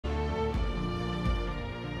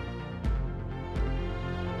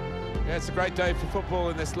Yeah, it's a great day for football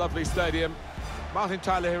in this lovely stadium. Martin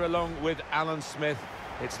Tyler here along with Alan Smith.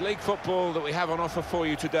 It's league football that we have on offer for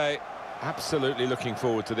you today. Absolutely looking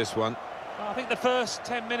forward to this one. Well, I think the first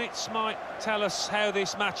 10 minutes might tell us how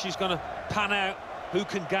this match is going to pan out, who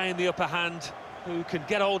can gain the upper hand, who can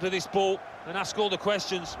get hold of this ball and ask all the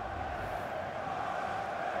questions.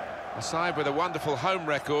 A side with a wonderful home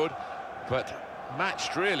record, but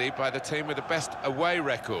matched really by the team with the best away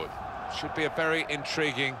record. Should be a very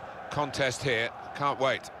intriguing contest here. Can't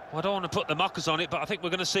wait. Well, I don't want to put the mockers on it, but I think we're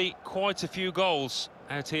going to see quite a few goals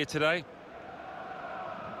out here today.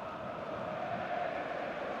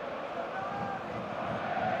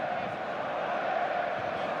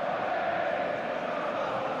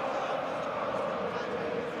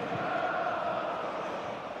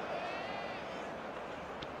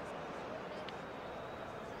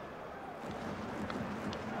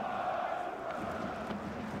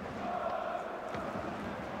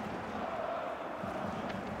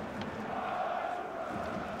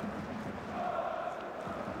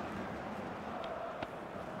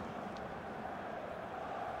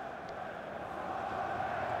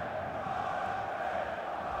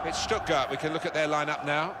 It's Stuttgart. We can look at their lineup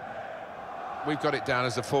now. We've got it down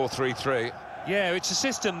as a 4-3-3. Yeah, it's a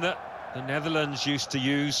system that the Netherlands used to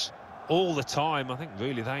use all the time. I think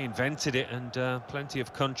really they invented it, and plenty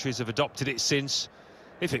of countries have adopted it since.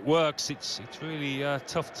 If it works, it's really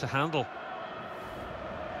tough to handle.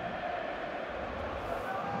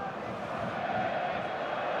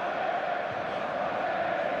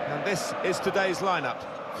 And this is today's lineup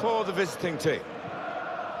for the visiting team.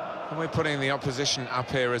 And we're putting the opposition up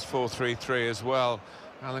here as 4-3-3 as well.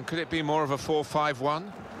 Alan, could it be more of a 4-5-1?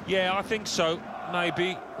 Yeah, I think so.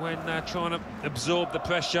 Maybe when they're trying to absorb the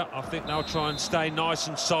pressure, I think they'll try and stay nice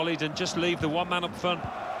and solid and just leave the one man up front.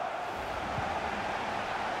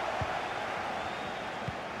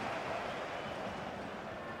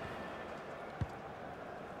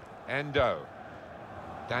 Endo.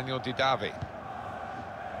 Daniel Didavi.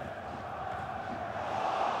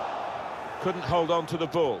 Couldn't hold on to the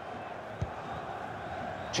ball.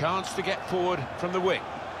 Chance to get forward from the wing.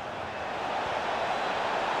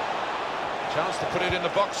 Chance to put it in the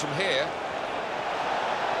box from here.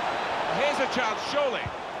 Here's a chance, surely.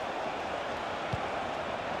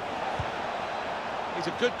 He's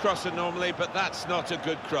a good crosser normally, but that's not a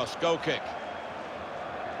good cross. Goal kick.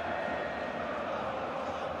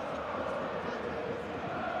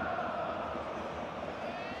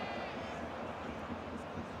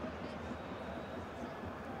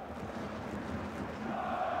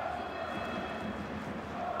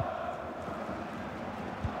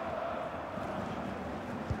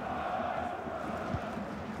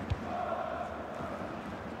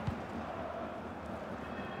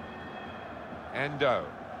 Endo.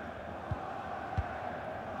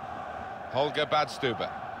 Holger Badstuber.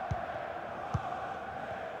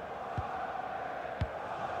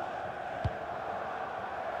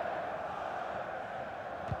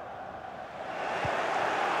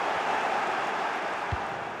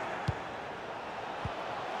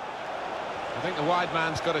 I think the wide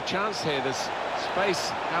man's got a chance here. There's space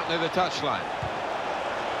out near the touchline.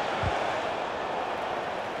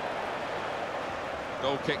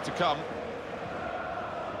 Goal kick to come.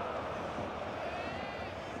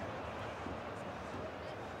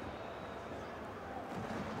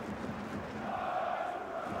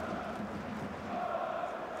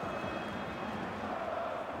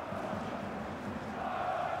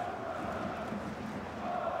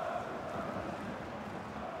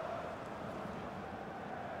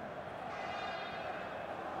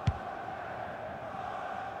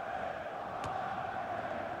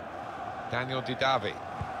 Daniel Didavi.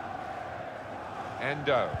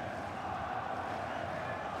 Endo.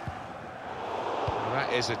 Well,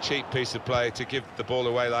 that is a cheap piece of play to give the ball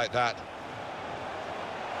away like that.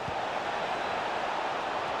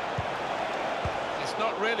 It's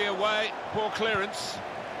not really away. Poor clearance.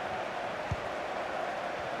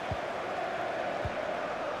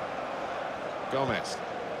 Gomez.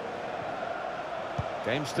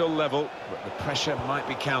 Game still level, but the pressure might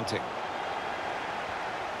be counting.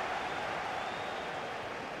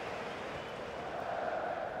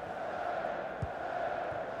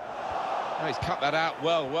 Oh, he's cut that out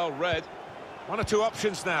well read. One or two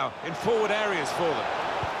options now in forward areas for them.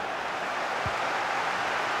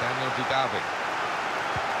 Daniel Didavi.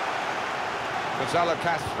 Gonzalo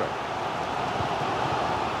Castro.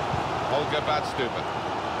 Holger Badstuber.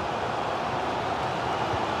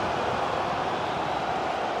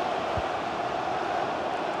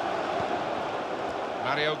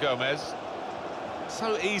 Mario Gomez.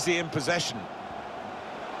 So easy in possession.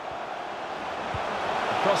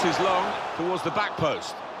 Crosses long towards the back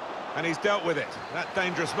post. And he's dealt with it. That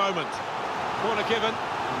dangerous moment. Corner given.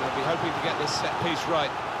 And they'll be hoping to get this set piece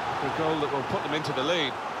right for a goal that will put them into the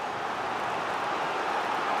lead.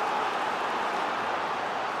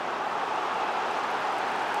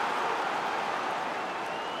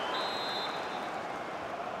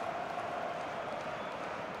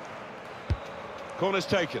 Corner's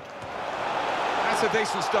taken. That's a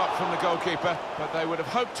decent stop from the goalkeeper, but they would have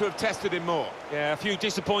hoped to have tested him more. Yeah, a few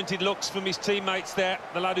disappointed looks from his teammates there.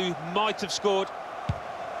 The lad who might have scored.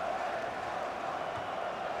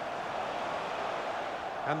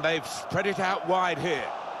 And they've spread it out wide here.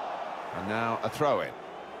 And now a throw-in.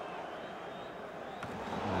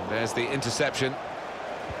 And there's the interception.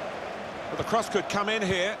 But the cross could come in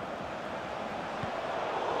here.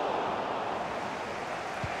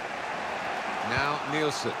 Now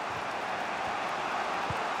Nielsen.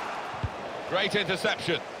 Great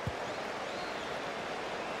interception.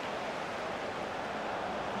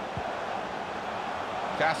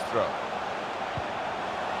 Castro.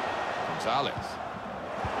 Gonzalez.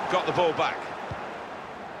 Got the ball back.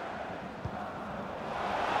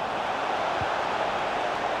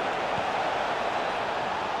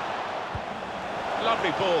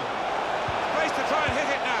 Lovely ball. Space to try and hit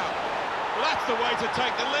it now. Well, that's the way to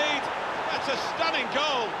take the lead. That's a stunning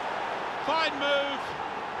goal. Fine move.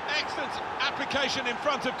 Excellent application in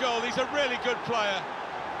front of goal. He's a really good player.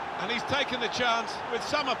 And he's taken the chance with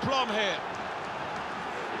some aplomb here.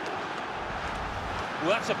 Well,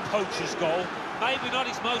 that's a poacher's goal. Maybe not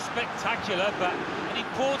his most spectacular, but an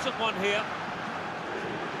important one here.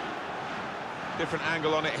 Different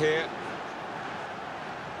angle on it here.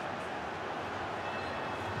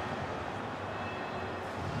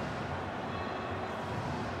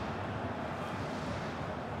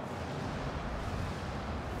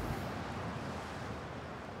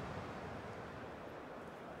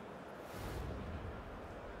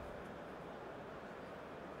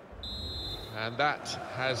 And that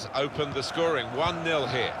has opened the scoring.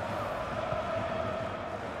 1-0 here.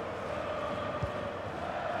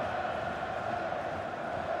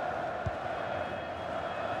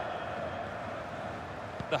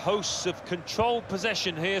 The hosts have controlled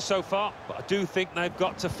possession here so far, but I do think they've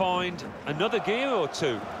got to find another gear or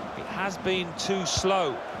two. It has been too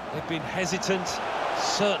slow. They've been hesitant.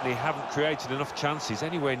 Certainly haven't created enough chances,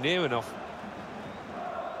 anywhere near enough.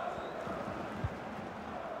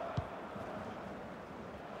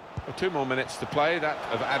 Well, 2 more minutes to play, that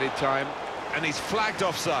of added time, and he's flagged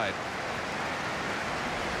offside.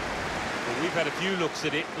 Well, we've had a few looks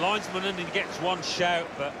at it. Linesman only gets one shout,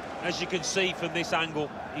 but as you can see from this angle,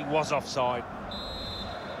 he was offside.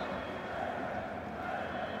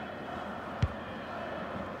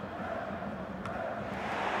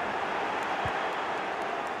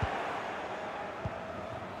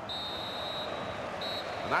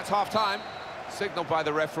 And that's half-time, signalled by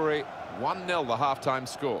the referee. 1-0 the half-time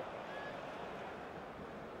score.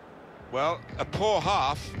 Well, a poor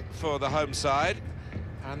half for the home side,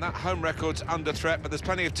 and that home record's under threat, but there's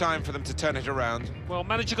plenty of time for them to turn it around. Well,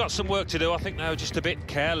 manager got some work to do. I think they were just a bit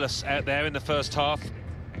careless out there in the first half.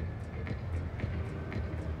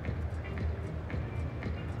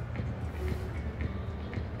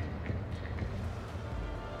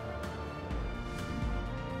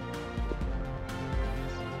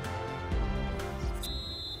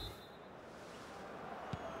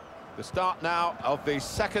 The start now of the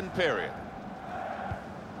second period.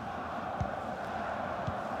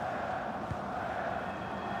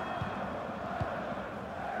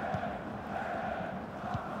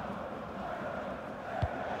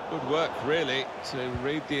 Good work, really, to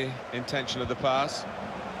read the intention of the pass.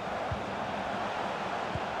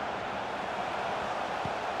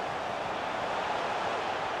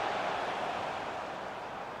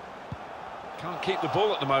 Can't keep the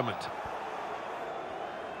ball at the moment.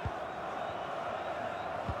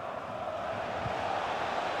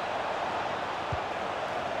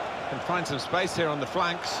 Can find some space here on the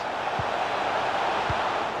flanks.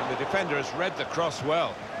 And the defender has read the cross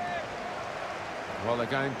well. Well, they're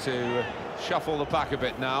going to shuffle the pack a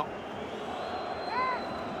bit now.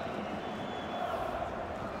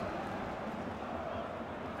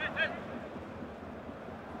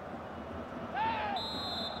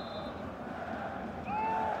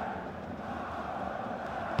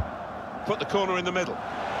 Put the corner in the middle.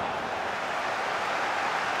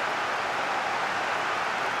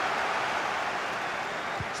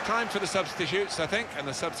 It's time for the substitutes, I think, and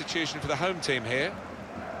the substitution for the home team here.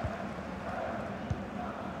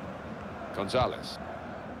 Gonzalez.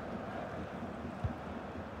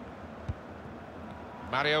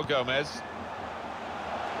 Mario Gomez.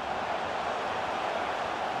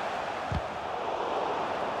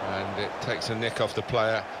 And it takes a nick off the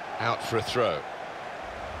player, out for a throw.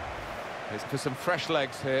 It's for some fresh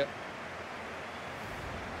legs here.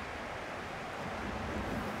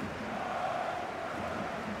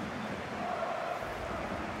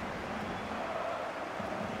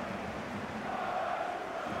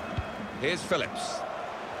 Here's Phillips.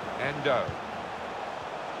 Endo.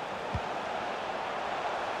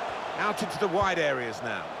 Out into the wide areas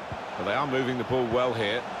now. Well, they are moving the ball well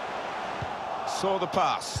here. Saw the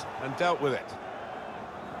pass and dealt with it.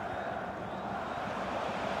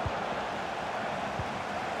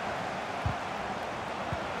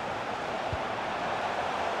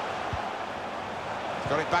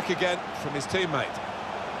 Got it back again from his teammate.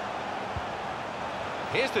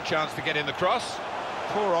 Here's the chance to get in the cross.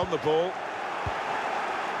 Poor on the ball.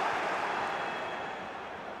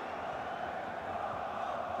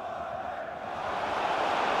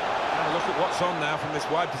 Have a look at what's on now from this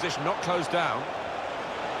wide position, not closed down.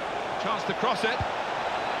 Chance to cross it.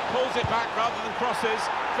 Pulls it back rather than crosses.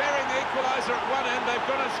 Fearing the equaliser at one end, they've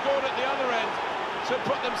gone and scored at the other end to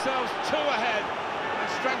put themselves 2 ahead and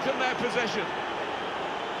strengthen their position.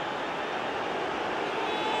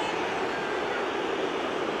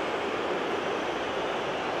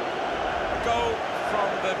 Goal from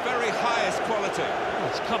the very highest quality. Well,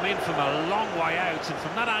 it's come in from a long way out, and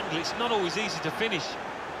from that angle it's not always easy to finish.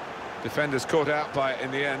 Defenders caught out by it in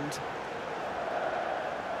the end.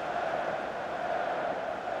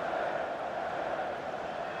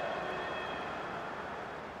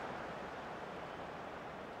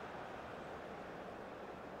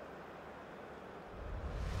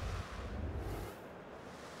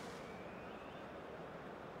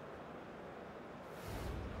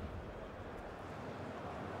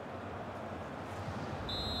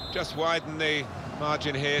 Just widen the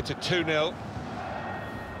margin here to 2-0.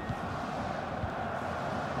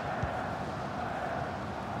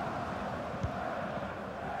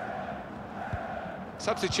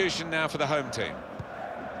 Substitution now for the home team.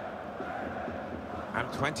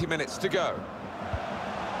 And 20 minutes to go.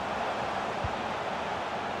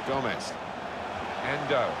 Gomez.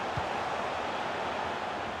 Endo.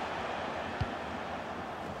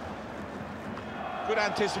 Good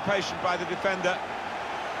anticipation by the defender.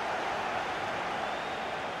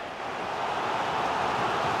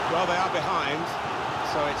 Well, they are behind,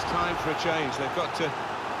 so it's time for a change. They've got to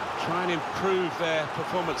try and improve their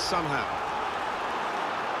performance somehow.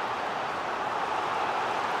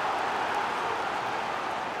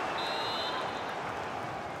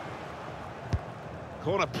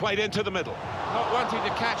 Corner played into the middle. Not wanting to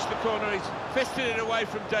catch the corner, he's fisted it away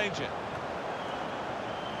from danger.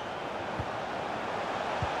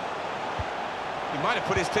 He might have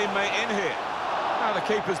put his teammate in here. Now the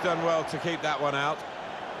keeper's done well to keep that one out.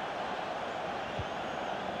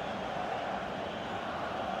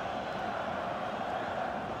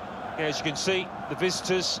 As you can see, the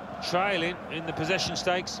visitors trailing in the possession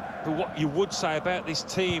stakes. But what you would say about this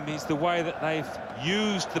team is the way that they've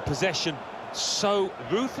used the possession so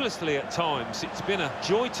ruthlessly at times. It's been a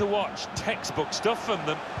joy to watch. Textbook stuff from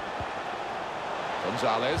them.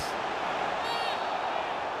 Gonzalez.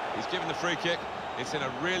 He's given the free kick. It's in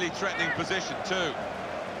a really threatening position too.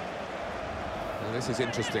 Now, this is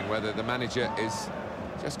interesting, whether the manager is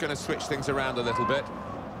just going to switch things around a little bit.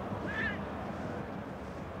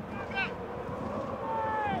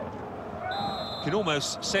 You can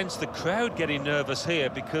almost sense the crowd getting nervous here,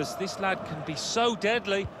 because this lad can be so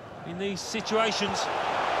deadly in these situations.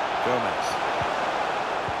 Gomez.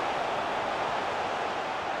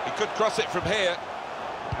 He could cross it from here.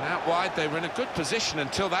 And out wide, they were in a good position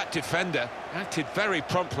until that defender acted very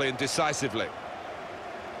promptly and decisively.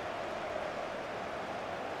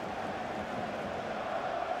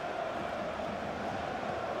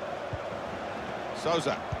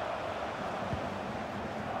 Souza.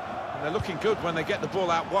 And they're looking good when they get the ball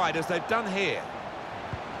out wide, as they've done here.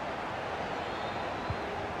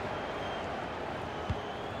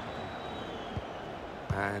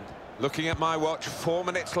 And looking at my watch, 4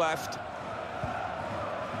 minutes left.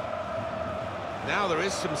 Now there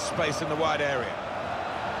is some space in the wide area.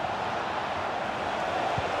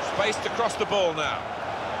 Space to cross the ball now.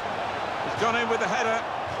 He's gone in with the header,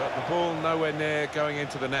 but the ball nowhere near going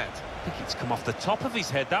into the net. I think it's come off the top of his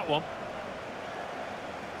head, that one.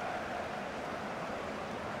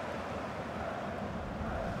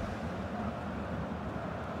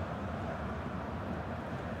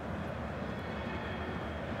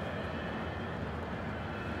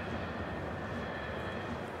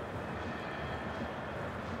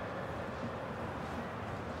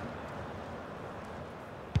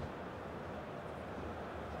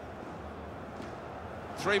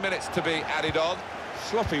 Three minutes to be added on.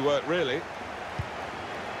 sloppy work, really.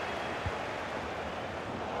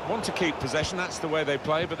 Want to keep possession, that's the way they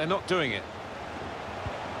play, but they're not doing it.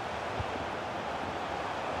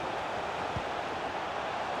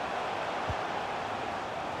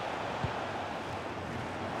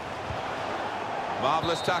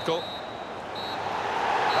 Marvellous tackle.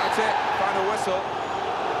 That's it, final whistle.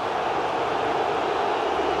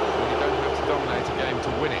 You don't have to dominate a game to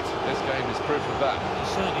win it. This game is proof of that. You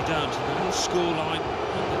certainly don't. The little scoreline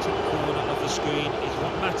in the top corner of the screen is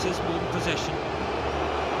what matters more than possession.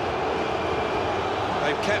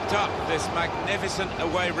 They've kept up this magnificent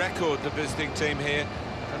away record, the visiting team here,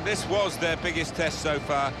 and this was their biggest test so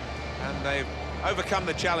far, and they've overcome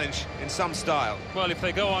the challenge in some style. Well, if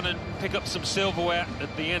they go on and pick up some silverware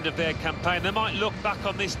at the end of their campaign, they might look back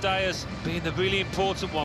on this day as being the really important one.